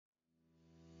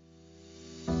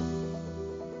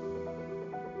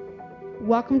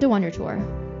Welcome to Wonder Tour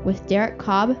with Derek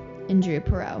Cobb and Drew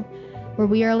Perot, where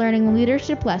we are learning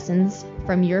leadership lessons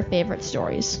from your favorite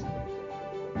stories.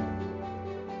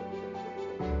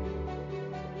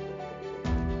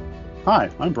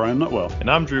 Hi, I'm Brian Nutwell. And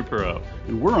I'm Drew Perot.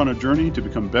 And we're on a journey to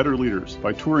become better leaders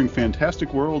by touring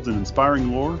fantastic worlds and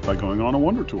inspiring lore by going on a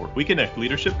Wonder Tour. We connect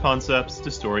leadership concepts to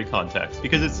story context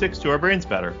because it sticks to our brains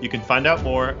better. You can find out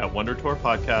more at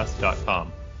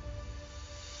wondertourpodcast.com.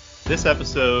 This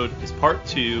episode is part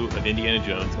 2 of Indiana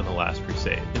Jones and the Last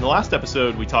Crusade. In the last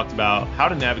episode, we talked about how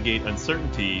to navigate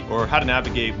uncertainty or how to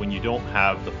navigate when you don't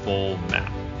have the full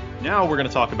map. Now we're going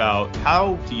to talk about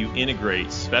how do you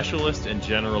integrate specialist and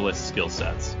generalist skill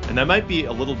sets. And that might be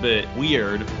a little bit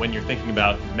weird when you're thinking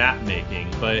about map making,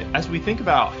 but as we think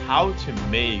about how to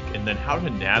make and then how to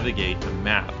navigate a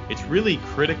map, it's really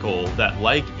critical that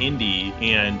like Indy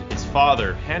and his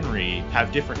father, Henry,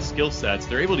 have different skill sets.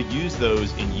 They're able to use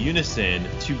those in unison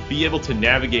to be able to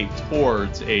navigate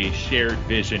towards a shared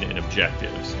vision and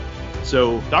objectives.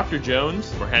 So Dr.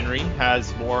 Jones, or Henry,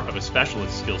 has more of a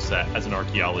specialist skill set as an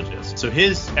archaeologist. So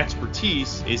his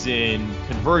expertise is in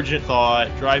convergent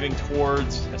thought, driving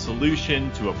towards a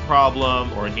solution to a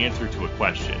problem or an answer to a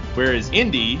question. Whereas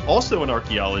Indy, also an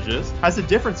archaeologist, has a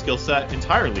different skill set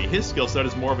entirely. His skill set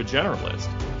is more of a generalist.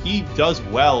 He does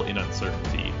well in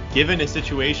uncertainty. Given a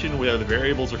situation where the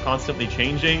variables are constantly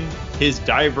changing, his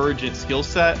divergent skill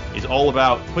set is all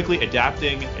about quickly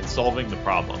adapting and solving the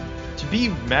problem. To be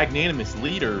magnanimous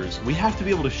leaders, we have to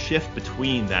be able to shift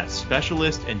between that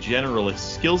specialist and generalist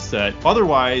skill set.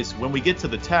 Otherwise, when we get to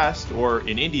the test, or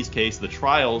in Indy's case, the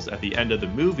trials at the end of the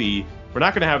movie, we're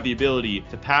not going to have the ability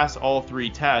to pass all 3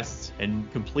 tests and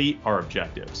complete our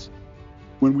objectives.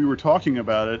 When we were talking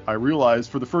about it, I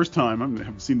realized for the first time, I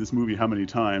haven't seen this movie how many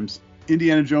times,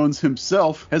 Indiana Jones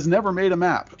himself has never made a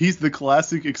map. He's the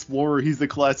classic explorer. He's the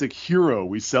classic hero.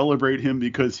 We celebrate him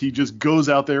because he just goes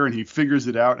out there and he figures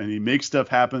it out and he makes stuff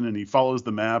happen and he follows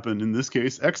the map. And in this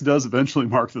case, X does eventually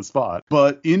mark the spot.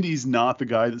 But Indy's not the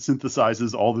guy that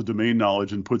synthesizes all the domain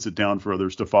knowledge and puts it down for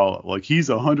others to follow. Like, he's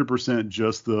 100%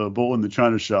 just the bull in the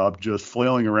china shop, just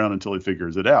flailing around until he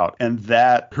figures it out. And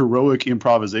that heroic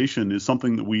improvisation is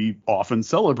something that we often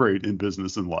celebrate in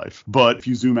business and life. But if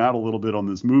you zoom out a little bit on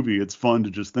this movie, it's fun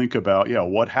to just think about,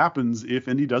 what happens if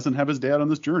Indy doesn't have his dad on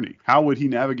this journey? How would he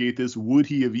navigate this? Would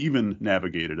he have even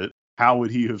navigated it? How would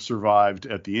he have survived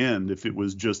at the end if it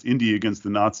was just Indy against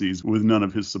the Nazis with none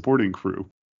of his supporting crew?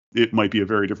 It might be a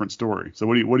very different story. So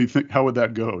what do you think? How would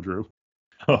that go, Drew?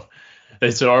 Oh,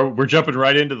 so we're jumping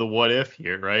right into the what if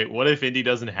here, right? What if Indy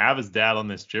doesn't have his dad on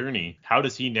this journey? How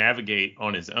does he navigate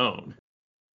on his own?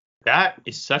 That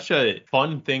is such a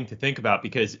fun thing to think about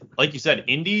because, like you said,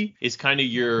 Indy is kind of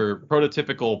your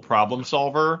prototypical problem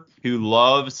solver who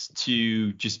loves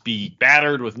to just be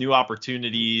battered with new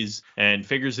opportunities and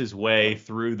figures his way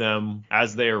through them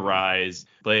as they arise.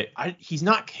 But he's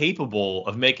not capable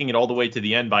of making it all the way to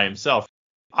the end by himself.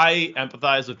 I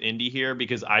empathize with Indy here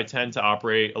because I tend to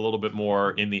operate a little bit more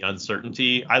in the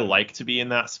uncertainty. I like to be in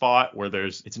that spot where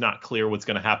it's not clear what's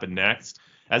going to happen next.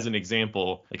 As an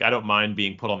example, I don't mind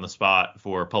being put on the spot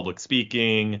for public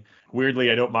speaking.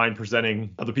 Weirdly, I don't mind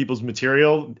presenting other people's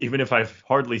material, even if I've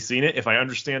hardly seen it. If I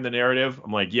understand the narrative,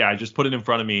 I'm like, yeah, just put it in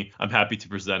front of me. I'm happy to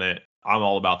present it. I'm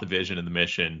all about the vision and the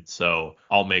mission, so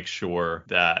I'll make sure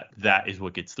that is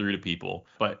what gets through to people.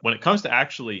 But when it comes to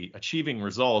actually achieving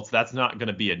results, that's not going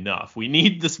to be enough. We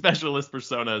need the specialist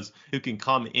personas who can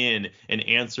come in and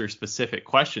answer specific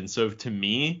questions. So to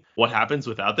me, what happens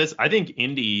without this? I think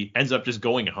Indy ends up just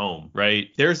going home, right?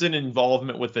 There's an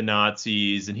involvement with the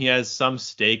Nazis, and he has some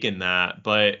stake in that.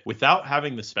 But without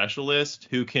having the specialist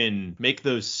who can make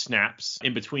those snaps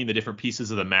in between the different pieces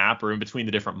of the map or in between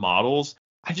the different models,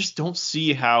 I just don't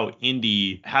see how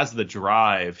Indy has the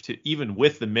drive to, even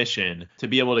with the mission, to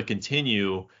be able to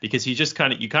continue, because he just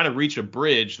you reach a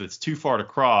bridge that's too far to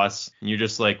cross and you're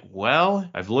just like, well,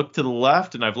 I've looked to the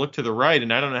left and I've looked to the right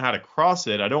and I don't know how to cross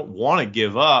it. I don't want to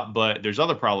give up, but there's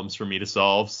other problems for me to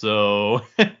solve. So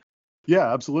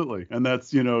yeah, absolutely. And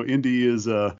that's, Indy is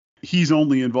he's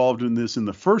only involved in this in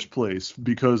the first place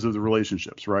because of the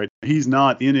relationships, right? He's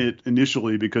not in it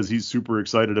initially because he's super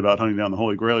excited about hunting down the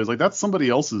Holy Grail. He's like, that's somebody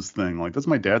else's thing. Like, that's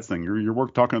my dad's thing. You're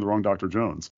talking to the wrong Dr.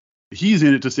 Jones. He's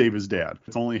in it to save his dad.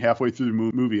 It's only halfway through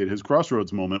the movie at his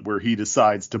crossroads moment where he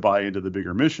decides to buy into the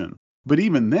bigger mission. But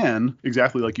even then,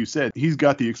 exactly like you said, he's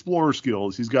got the explorer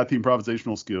skills. He's got the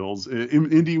improvisational skills.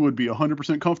 Indy would be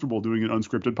 100% comfortable doing an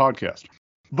unscripted podcast.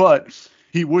 But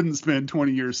He wouldn't spend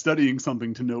 20 years studying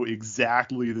something to know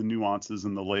exactly the nuances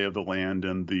and the lay of the land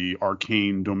and the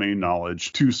arcane domain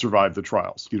knowledge to survive the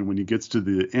trials. When he gets to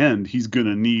the end, he's going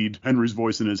to need Henry's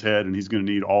voice in his head, and he's going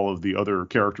to need all of the other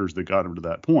characters that got him to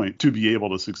that point to be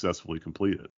able to successfully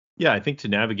complete it. Yeah, I think to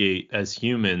navigate as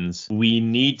humans, we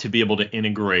need to be able to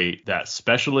integrate that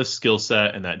specialist skill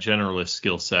set and that generalist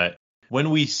skill set. When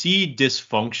we see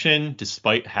dysfunction,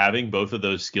 despite having both of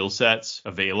those skill sets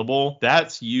available,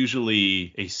 that's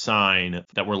usually a sign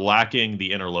that we're lacking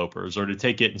the interlopers, or to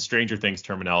take it in Stranger Things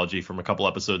terminology from a couple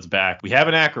episodes back, we have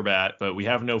an acrobat, but we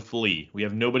have no flea. We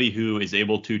have nobody who is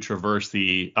able to traverse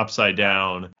the upside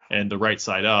down and the right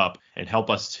side up and help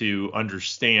us to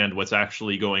understand what's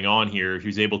actually going on here,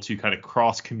 who's able to kind of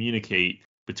cross communicate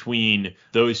between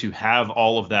those who have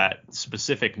all of that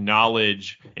specific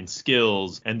knowledge and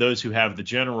skills and those who have the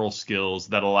general skills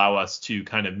that allow us to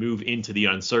kind of move into the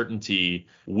uncertainty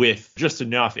with just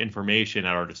enough information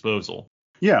at our disposal.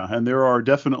 Yeah, and there are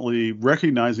definitely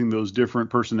recognizing those different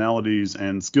personalities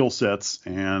and skill sets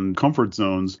and comfort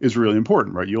zones is really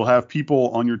important, right? You'll have people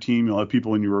on your team, you'll have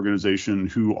people in your organization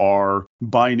who are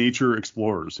by nature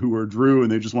explorers, who are Drew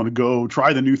and they just want to go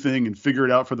try the new thing and figure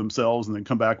it out for themselves and then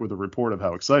come back with a report of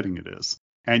how exciting it is.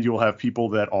 And you'll have people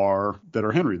that are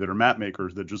Henry, that are map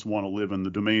makers, that just want to live in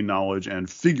the domain knowledge and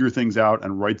figure things out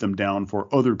and write them down for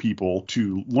other people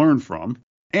to learn from.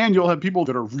 And you'll have people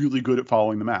that are really good at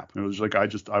following the map. It was like,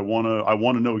 I want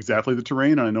to know exactly the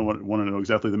terrain, and I want to know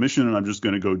exactly the mission, and I'm just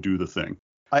going to go do the thing.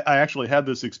 I actually had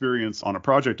this experience on a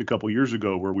project a couple years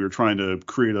ago where we were trying to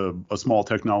create a small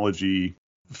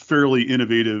fairly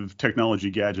innovative technology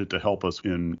gadget to help us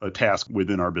in a task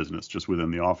within our business, just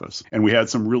within the office. And we had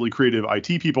some really creative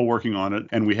IT people working on it,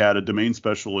 and we had a domain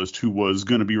specialist who was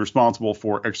going to be responsible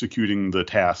for executing the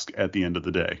task at the end of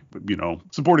the day,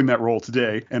 supporting that role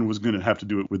today, and was going to have to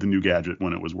do it with the new gadget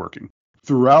when it was working.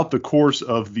 Throughout the course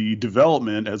of the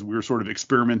development, as we were sort of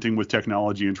experimenting with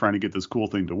technology and trying to get this cool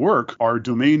thing to work, our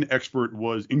domain expert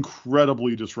was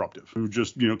incredibly disruptive. Who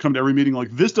just, come to every meeting like,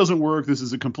 this doesn't work. This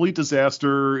is a complete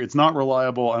disaster. It's not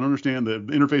reliable. I don't understand. The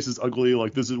interface is ugly.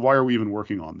 Like, why are we even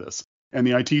working on this? And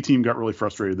the IT team got really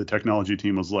frustrated. The technology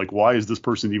team was like, why is this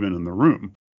person even in the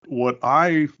room? What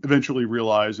I eventually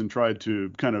realized and tried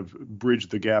to kind of bridge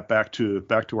the gap back to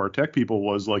our tech people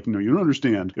was like, you don't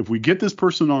understand. If we get this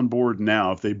person on board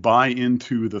now, if they buy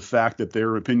into the fact that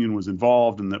their opinion was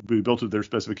involved and that we built it their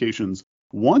specifications,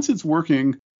 once it's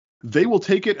working, they will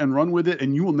take it and run with it,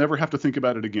 and you will never have to think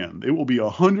about it again. It will be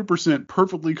 100%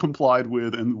 perfectly complied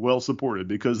with and well supported,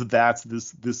 because that's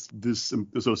this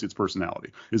associate's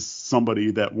personality, is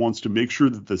somebody that wants to make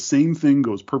sure that the same thing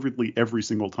goes perfectly every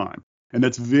single time. And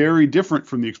that's very different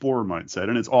from the explorer mindset,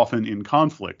 and it's often in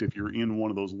conflict if you're in one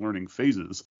of those learning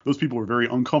phases. Those people are very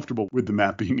uncomfortable with the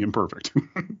map being imperfect.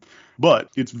 But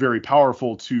it's very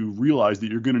powerful to realize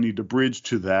that you're going to need to bridge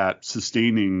to that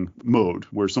sustaining mode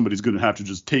where somebody's going to have to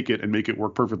just take it and make it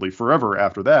work perfectly forever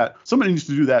after that. Somebody needs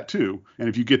to do that too. And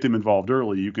if you get them involved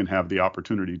early, you can have the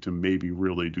opportunity to maybe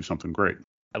really do something great.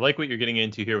 I like what you're getting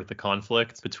into here with the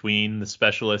conflict between the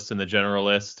specialist and the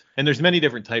generalist. And there's many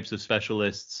different types of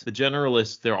specialists. The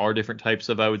generalist, there are different types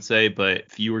of, I would say,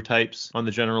 but fewer types on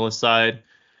the generalist side.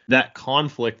 That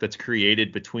conflict that's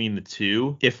created between the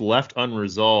two, if left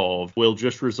unresolved, will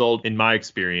just result, in my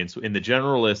experience, in the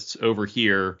generalists over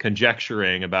here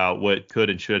conjecturing about what could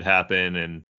and should happen,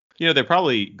 and they're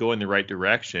probably going the right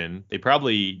direction. They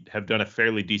probably have done a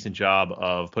fairly decent job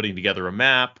of putting together a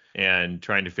map and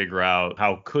trying to figure out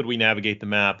how could we navigate the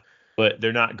map, but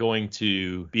they're not going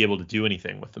to be able to do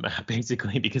anything with the map,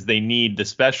 basically, because they need the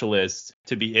specialists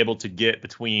to be able to get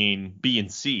between B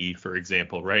and C, for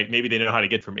example, right? Maybe they know how to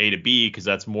get from A to B because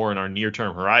that's more in our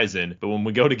near-term horizon. But when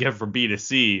we go to get from B to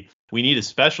C, we need a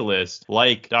specialist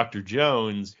like Dr.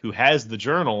 Jones, who has the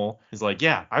journal, is like,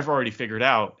 yeah, I've already figured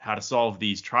out how to solve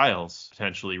these trials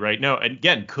potentially, right? No, and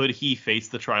again, could he face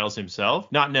the trials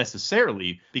himself? Not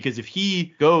necessarily, because if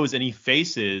he goes and he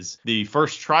faces the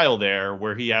first trial there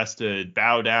where he has to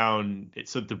bow down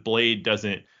so that the blade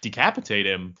doesn't decapitate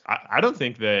him, I don't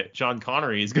think that Sean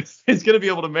Connery is going to be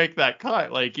able to make that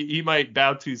cut. Like, he might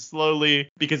bow too slowly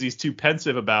because he's too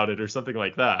pensive about it or something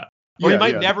like that. Or he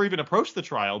might never even approach the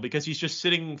trial because he's just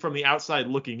sitting from the outside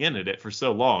looking in at it for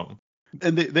so long.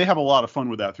 And they have a lot of fun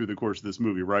with that through the course of this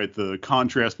movie, right? The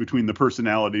contrast between the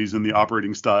personalities and the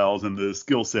operating styles and the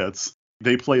skill sets.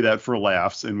 They play that for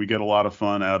laughs, and we get a lot of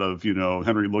fun out of,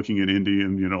 Henry looking at Indy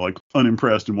and, like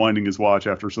unimpressed and winding his watch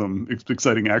after some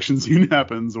exciting action scene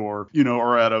happens, or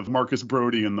out of Marcus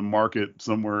Brody in the market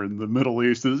somewhere in the Middle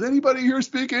East. Does anybody here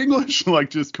speak English? Like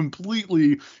just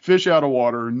completely fish out of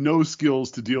water, no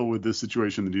skills to deal with this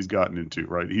situation that he's gotten into,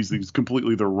 right? He's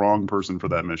completely the wrong person for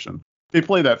that mission. They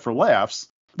play that for laughs.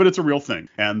 But it's a real thing.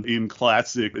 And in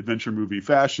classic adventure movie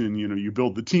fashion, you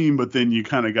build the team, but then you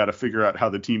kind of got to figure out how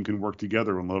the team can work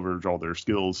together and leverage all their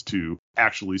skills to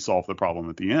actually solve the problem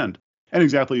at the end. And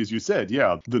exactly as you said,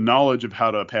 yeah, the knowledge of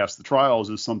how to pass the trials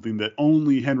is something that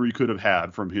only Henry could have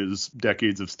had from his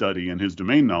decades of study and his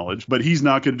domain knowledge. But he's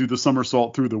not going to do the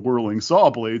somersault through the whirling saw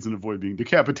blades and avoid being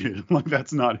decapitated. Like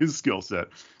that's not his skill set.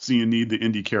 So you need the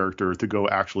Indy character to go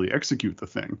actually execute the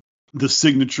thing. The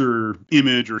signature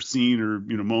image or scene or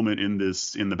moment in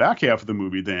the back half of the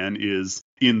movie then is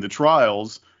in the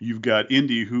trials. You've got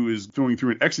Indy who is going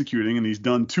through and executing, and he's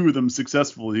done 2 of them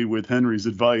successfully with Henry's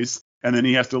advice. And then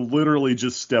he has to literally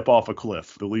just step off a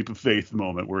cliff, the leap of faith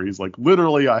moment where he's like,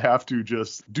 literally, I have to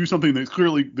just do something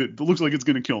that looks like it's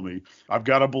going to kill me. I've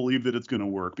got to believe that it's going to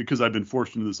work because I've been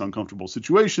forced into this uncomfortable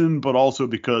situation, but also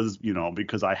because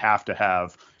I have to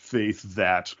have faith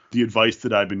that the advice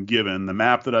that I've been given, the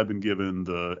map that I've been given,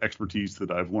 the expertise that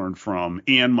I've learned from,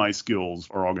 and my skills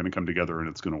are all going to come together and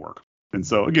it's going to work. And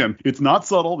so, again, it's not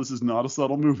subtle. This is not a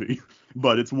subtle movie,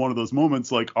 but it's one of those moments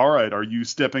like, all right, are you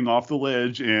stepping off the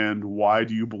ledge and why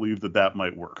do you believe that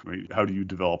might work? I mean, how do you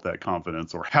develop that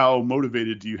confidence, or how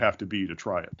motivated do you have to be to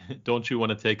try it? Don't you want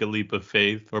to take a leap of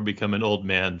faith or become an old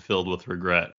man filled with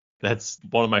regret? That's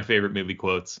one of my favorite movie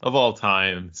quotes of all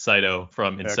time. Saito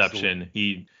from Inception.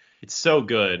 Excellent. It's so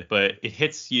good, but it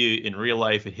hits you in real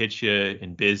life. It hits you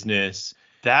in business.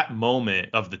 That moment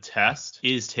of the test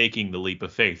is taking the leap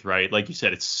of faith, right? Like you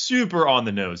said, it's super on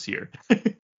the nose here.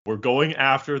 We're going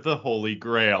after the Holy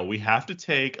Grail. We have to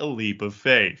take a leap of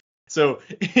faith. So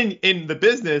in the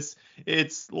business,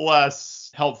 it's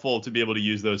less helpful to be able to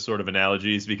use those sort of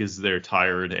analogies because they're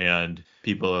tired and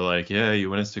people are like, yeah, you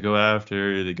want us to go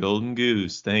after the golden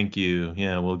goose. Thank you.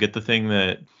 Yeah, we'll get the thing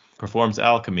that performs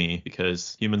alchemy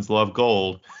because humans love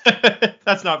gold.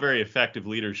 That's not very effective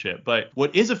leadership. But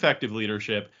what is effective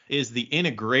leadership is the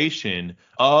integration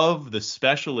of the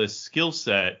specialist skill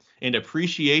set and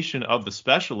appreciation of the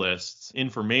specialist's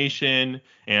information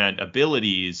and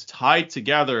abilities tied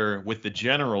together with the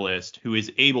generalist who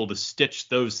is able to stitch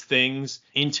those things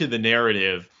into the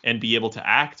narrative and be able to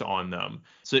act on them.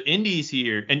 So Indy's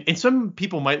here, and some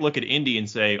people might look at Indy and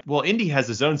say, well, Indy has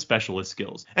his own specialist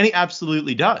skills, and he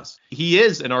absolutely does. He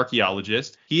is an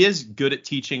archaeologist. He is good at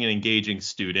teaching and engaging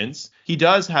students. He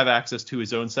does have access to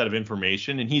his own set of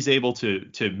information, and he's able to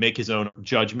make his own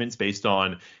judgments based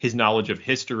on his knowledge of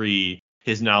history,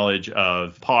 his knowledge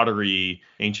of pottery,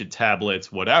 ancient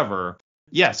tablets, whatever.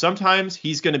 Yeah, sometimes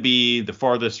he's going to be the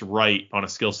farthest right on a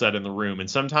skill set in the room.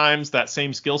 And sometimes that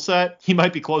same skill set, he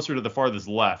might be closer to the farthest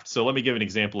left. So let me give an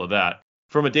example of that.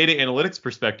 From a data analytics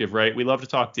perspective, right, we love to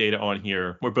talk data on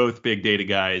here. We're both big data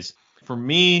guys. For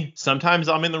me, sometimes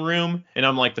I'm in the room and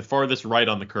I'm like the farthest right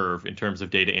on the curve in terms of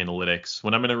data analytics.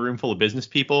 When I'm in a room full of business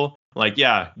people, like,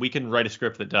 yeah, we can write a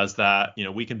script that does that.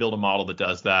 We can build a model that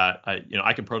does that.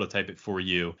 I can prototype it for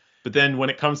you. But then when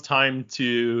it comes time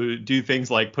to do things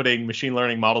like putting machine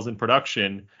learning models in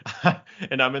production,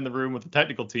 and I'm in the room with the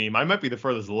technical team, I might be the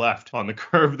furthest left on the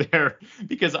curve there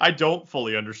because I don't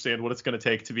fully understand what it's going to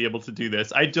take to be able to do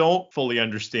this. I don't fully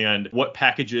understand what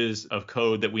packages of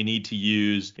code that we need to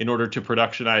use in order to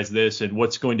productionize this and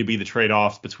what's going to be the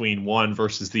trade-offs between one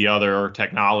versus the other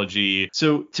technology.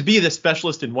 So to be the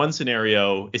specialist in one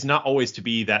scenario is not always to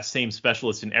be that same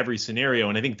specialist in every scenario.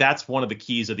 And I think that's one of the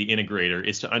keys of the integrator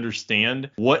is to understand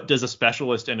what does a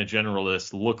specialist and a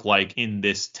generalist look like in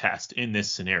this test, in this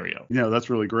scenario. Yeah, that's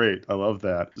really great. I love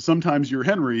that. Sometimes you're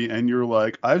Henry and you're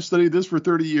like, I've studied this for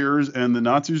 30 years and the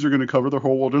Nazis are going to cover the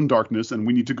whole world in darkness and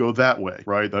we need to go that way,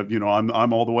 right?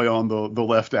 I'm all the way on the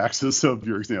left axis of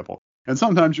your example. And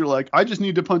sometimes you're like, I just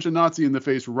need to punch a Nazi in the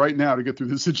face right now to get through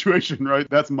this situation, right?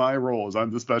 That's my role, is I'm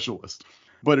the specialist.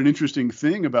 But an interesting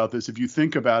thing about this, if you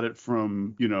think about it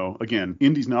from, again,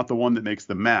 Indy's not the one that makes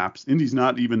the maps. Indy's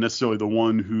not even necessarily the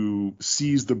one who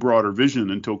sees the broader vision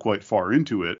until quite far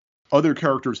into it. Other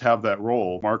characters have that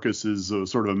role. Marcus is a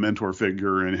sort of a mentor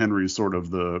figure, and Henry's sort of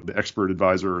the expert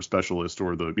advisor or specialist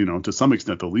or to some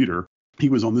extent, the leader. He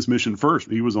was on this mission first.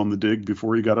 He was on the dig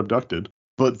before he got abducted.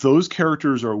 But those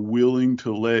characters are willing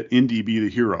to let Indy be the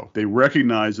hero. They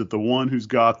recognize that the one who's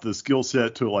got the skill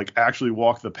set to actually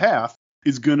walk the path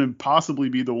is going to possibly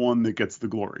be the one that gets the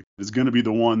glory, is going to be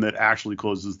the one that actually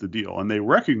closes the deal. And they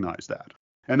recognize that.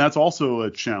 And that's also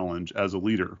a challenge as a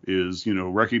leader is,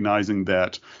 recognizing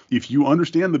that if you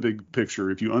understand the big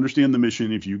picture, if you understand the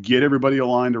mission, if you get everybody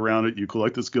aligned around it, you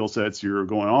collect the skill sets, you're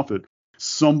going off it,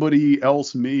 somebody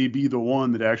else may be the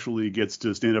one that actually gets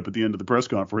to stand up at the end of the press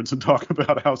conference and talk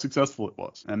about how successful it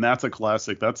was. And that's a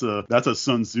classic. That's a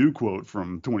Sun Tzu quote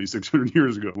from 2,600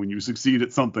 years ago. When you succeed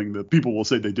at something, that people will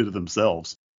say they did it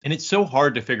themselves. And it's so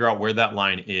hard to figure out where that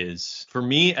line is. For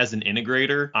me as an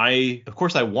integrator, I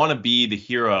want to be the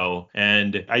hero,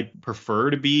 and I prefer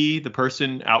to be the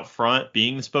person out front,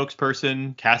 being the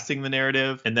spokesperson, casting the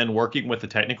narrative, and then working with the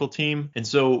technical team. And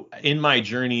so in my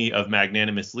journey of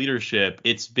magnanimous leadership,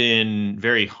 it's been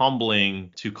very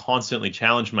humbling to constantly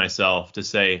challenge myself to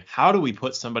say, how do we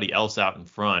put somebody else out in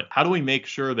front? How do we make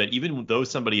sure that even though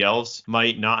somebody else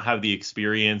might not have the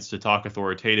experience to talk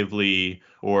authoritatively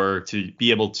or to be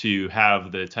able to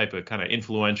have the type of kind of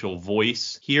influential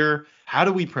voice here, how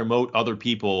do we promote other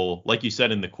people, like you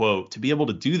said in the quote, to be able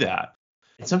to do that?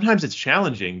 And sometimes it's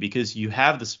challenging because you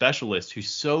have the specialist who's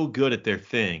so good at their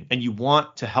thing and you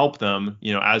want to help them,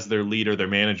 as their leader, their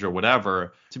manager,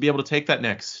 whatever, to be able to take that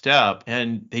next step.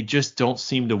 And they just don't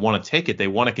seem to want to take it. They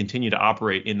want to continue to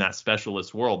operate in that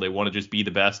specialist world. They want to just be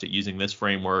the best at using this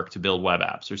framework to build web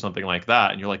apps or something like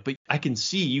that. And you're like, but I can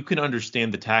see you can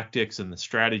understand the tactics and the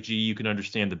strategy. You can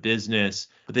understand the business,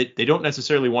 but they don't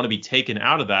necessarily want to be taken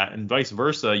out of that. And vice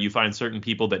versa, you find certain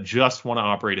people that just want to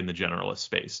operate in the generalist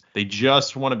space. They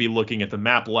just want to be looking at the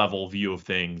map level view of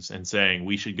things and saying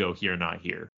we should go here, not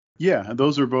here. Yeah, and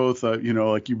those are both,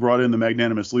 like you brought in the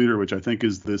magnanimous leader, which I think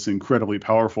is this incredibly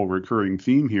powerful recurring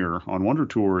theme here on Wonder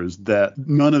Tour, is that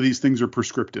none of these things are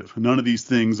prescriptive. None of these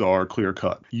things are clear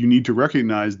cut. You need to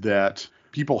recognize that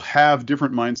people have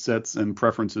different mindsets and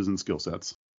preferences and skill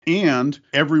sets. And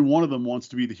every one of them wants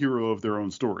to be the hero of their own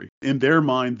story. In their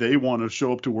mind, they want to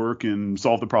show up to work and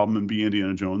solve the problem and be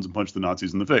Indiana Jones and punch the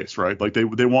Nazis in the face, right? Like they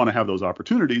want to have those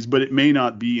opportunities, but it may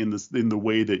not be in the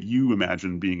way that you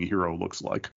imagine being a hero looks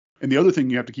like. And the other thing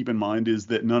you have to keep in mind is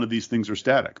that none of these things are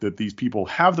static, that these people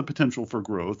have the potential for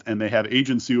growth and they have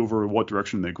agency over what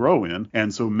direction they grow in.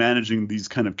 And so managing these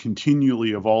kind of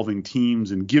continually evolving teams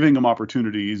and giving them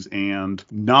opportunities and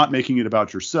not making it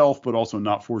about yourself, but also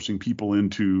not forcing people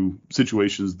into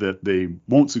situations that they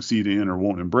won't succeed in or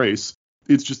won't embrace.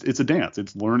 It's a dance.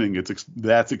 It's learning.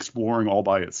 That's exploring all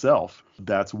by itself.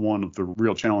 That's one of the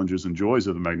real challenges and joys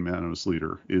of the magnanimous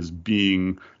leader, is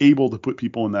being able to put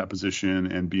people in that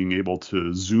position and being able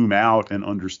to zoom out and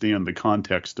understand the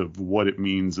context of what it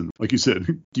means. And like you said,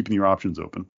 keeping your options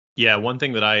open. Yeah, one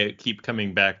thing that I keep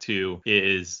coming back to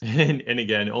is, and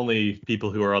again, only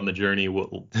people who are on the journey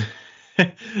will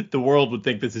the world would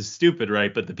think this is stupid,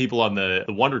 right? But the people on the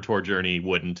Wonder Tour journey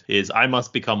wouldn't, is I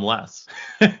must become less.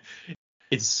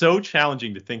 It's so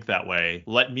challenging to think that way.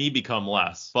 Let me become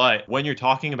less. But when you're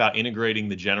talking about integrating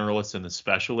the generalists and the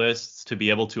specialists to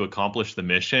be able to accomplish the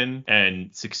mission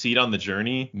and succeed on the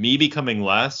journey, me becoming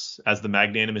less as the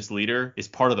magnanimous leader is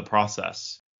part of the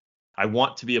process. I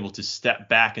want to be able to step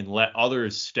back and let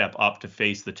others step up to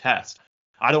face the test.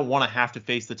 I don't want to have to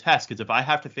face the test, because if I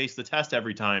have to face the test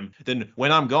every time, then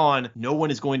when I'm gone, no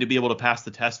one is going to be able to pass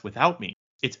the test without me.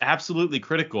 It's absolutely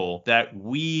critical that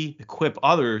we equip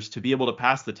others to be able to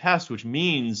pass the test, which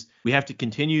means we have to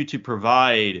continue to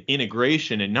provide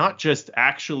integration and not just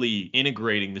actually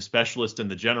integrating the specialist and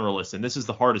the generalist. And this is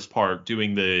the hardest part,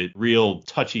 doing the real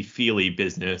touchy-feely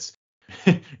business.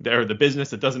 They're the business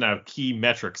that doesn't have key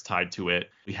metrics tied to it.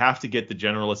 We have to get the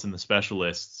generalists and the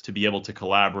specialists to be able to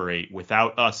collaborate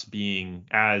without us being,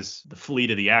 as the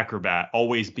fleet of the acrobat,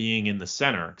 always being in the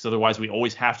center, because otherwise we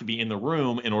always have to be in the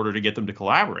room in order to get them to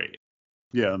collaborate.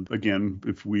 Yeah, again,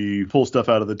 if we pull stuff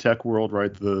out of the tech world,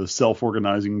 right, the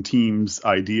self-organizing teams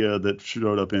idea that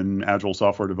showed up in agile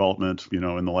software development, in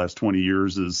the last 20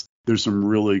 years is there's some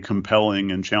really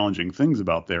compelling and challenging things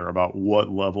about what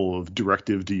level of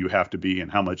directive do you have to be and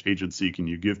how much agency can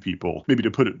you give people? Maybe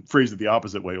to phrase it the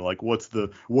opposite way, like what's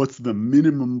the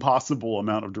minimum possible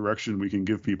amount of direction we can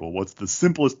give people? What's the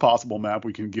simplest possible map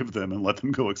we can give them and let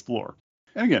them go explore?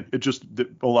 And again,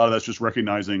 a lot of that's just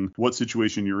recognizing what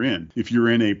situation you're in. If you're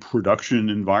in a production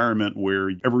environment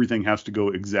where everything has to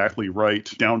go exactly right,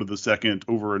 down to the second,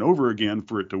 over and over again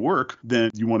for it to work,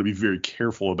 then you want to be very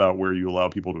careful about where you allow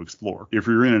people to explore. If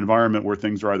you're in an environment where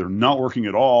things are either not working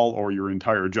at all or your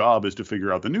entire job is to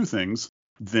figure out the new things,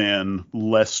 then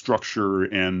less structure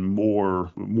and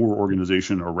more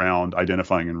organization around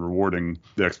identifying and rewarding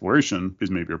the exploration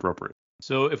is maybe appropriate.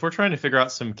 So if we're trying to figure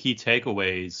out some key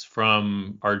takeaways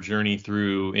from our journey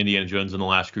through Indiana Jones and the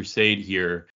Last Crusade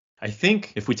here, I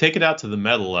think if we take it out to the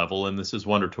meta level, and this is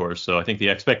Wonder Tour, so I think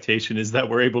the expectation is that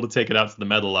we're able to take it out to the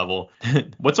meta level.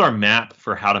 What's our map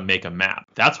for how to make a map?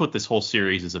 That's what this whole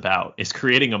series is about, is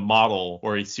creating a model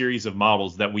or a series of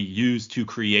models that we use to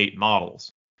create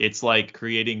models. It's like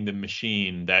creating the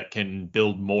machine that can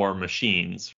build more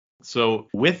machines. So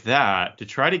with that, to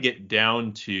try to get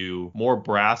down to more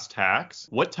brass tacks,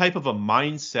 what type of a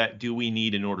mindset do we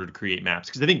need in order to create maps?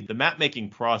 Because I think the map making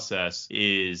process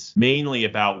is mainly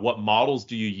about what models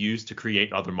do you use to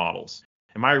create other models.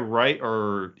 Am I right,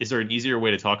 or is there an easier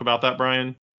way to talk about that,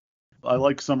 Brian? I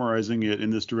like summarizing it in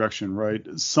this direction, right?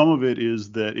 Some of it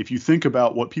is that if you think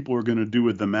about what people are going to do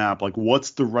with the map, like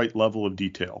what's the right level of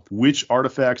detail? Which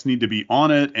artifacts need to be on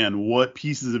it and what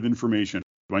pieces of information?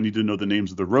 Do I need to know the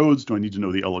names of the roads? Do I need to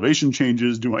know the elevation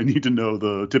changes? Do I need to know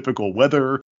the typical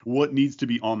weather? What needs to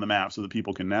be on the map so that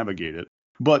people can navigate it?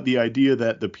 But the idea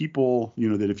that the people,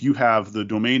 that if you have the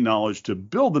domain knowledge to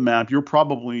build the map, you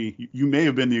may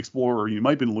have been the explorer, you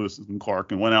might have been Lewis and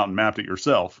Clark and went out and mapped it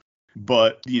yourself.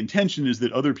 But the intention is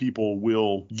that other people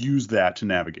will use that to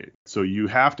navigate. So you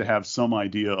have to have some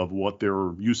idea of what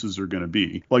their uses are going to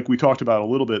be. Like we talked about a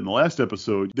little bit in the last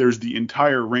episode, there's the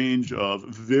entire range of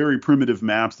very primitive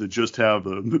maps that just have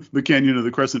the Canyon of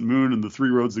the Crescent Moon and the 3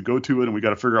 roads that go to it, and we got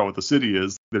to figure out what the city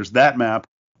is. There's that map,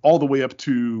 all the way up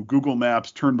to Google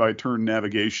Maps, turn-by-turn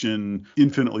navigation,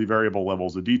 infinitely variable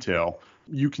levels of detail.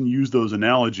 You can use those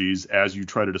analogies as you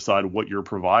try to decide what you're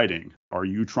providing. Are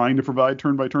you trying to provide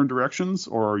turn-by-turn directions,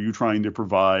 or are you trying to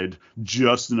provide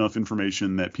just enough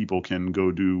information that people can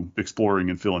go do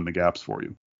exploring and fill in the gaps for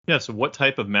you? Yeah, so what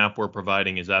type of map we're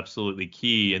providing is absolutely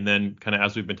key. And then kind of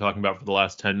as we've been talking about for the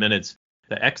last 10 minutes,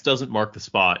 the X doesn't mark the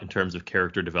spot in terms of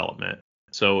character development.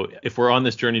 So if we're on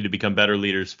this journey to become better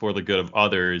leaders for the good of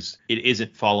others, it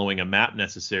isn't following a map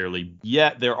necessarily.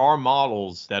 Yet there are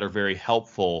models that are very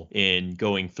helpful in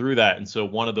going through that. And so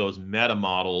one of those meta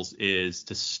models is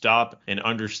to stop and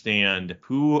understand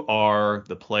who are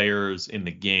the players in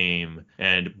the game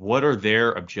and what are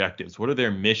their objectives, what are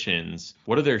their missions,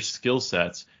 what are their skill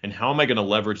sets, and how am I going to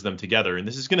leverage them together? And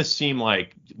this is going to seem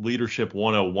like leadership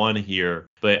 101 here.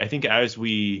 But I think as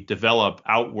we develop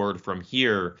outward from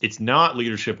here, it's not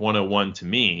leadership 101 to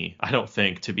me, I don't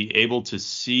think, to be able to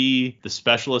see the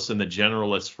specialists and the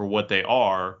generalists for what they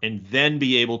are, and then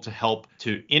be able to help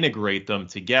to integrate them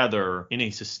together in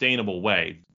a sustainable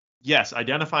way. Yes,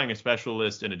 identifying a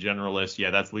specialist and a generalist, yeah,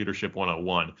 that's leadership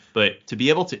 101. But to be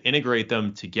able to integrate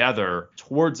them together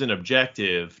towards an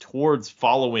objective, towards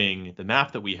following the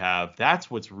map that we have, that's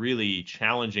what's really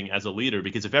challenging as a leader.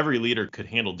 Because if every leader could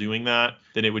handle doing that,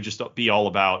 then it would just be all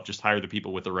about just hire the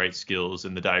people with the right skills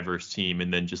and the diverse team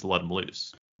and then just let them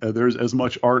loose. There's as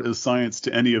much art as science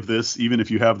to any of this. Even if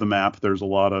you have the map, there's a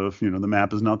lot of, the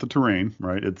map is not the terrain,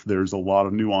 right? There's a lot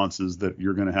of nuances that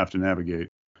you're going to have to navigate.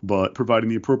 But providing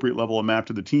the appropriate level of map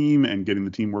to the team and getting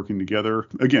the team working together.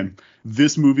 Again,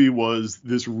 this movie was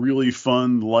this really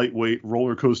fun, lightweight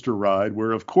roller coaster ride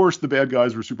where, of course, the bad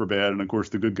guys were super bad and, of course,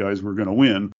 the good guys were going to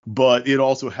win. But it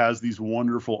also has these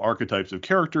wonderful archetypes of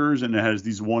characters, and it has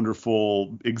these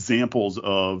wonderful examples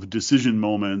of decision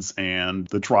moments and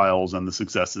the trials and the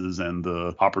successes and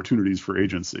the opportunities for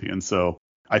agency. And so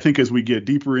I think as we get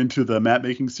deeper into the map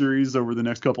making series over the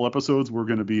next couple episodes, we're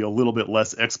going to be a little bit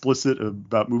less explicit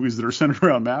about movies that are centered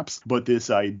around maps. But this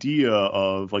idea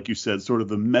of, like you said, sort of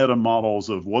the meta models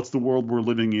of what's the world we're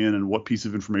living in and what piece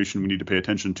of information we need to pay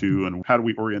attention to and how do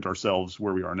we orient ourselves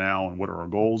where we are now and what are our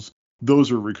goals. Those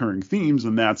are recurring themes,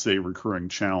 and that's a recurring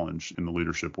challenge in the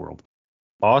leadership world.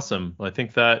 Awesome. Well, I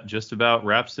think that just about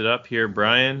wraps it up here,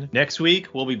 Brian. Next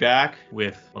week, we'll be back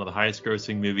with one of the highest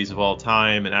grossing movies of all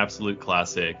time, an absolute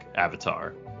classic,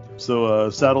 Avatar.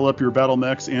 So saddle up your battle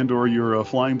mechs and or your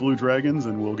flying blue dragons,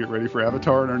 and we'll get ready for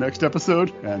Avatar in our next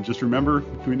episode. And just remember,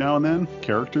 between now and then,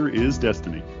 character is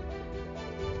destiny.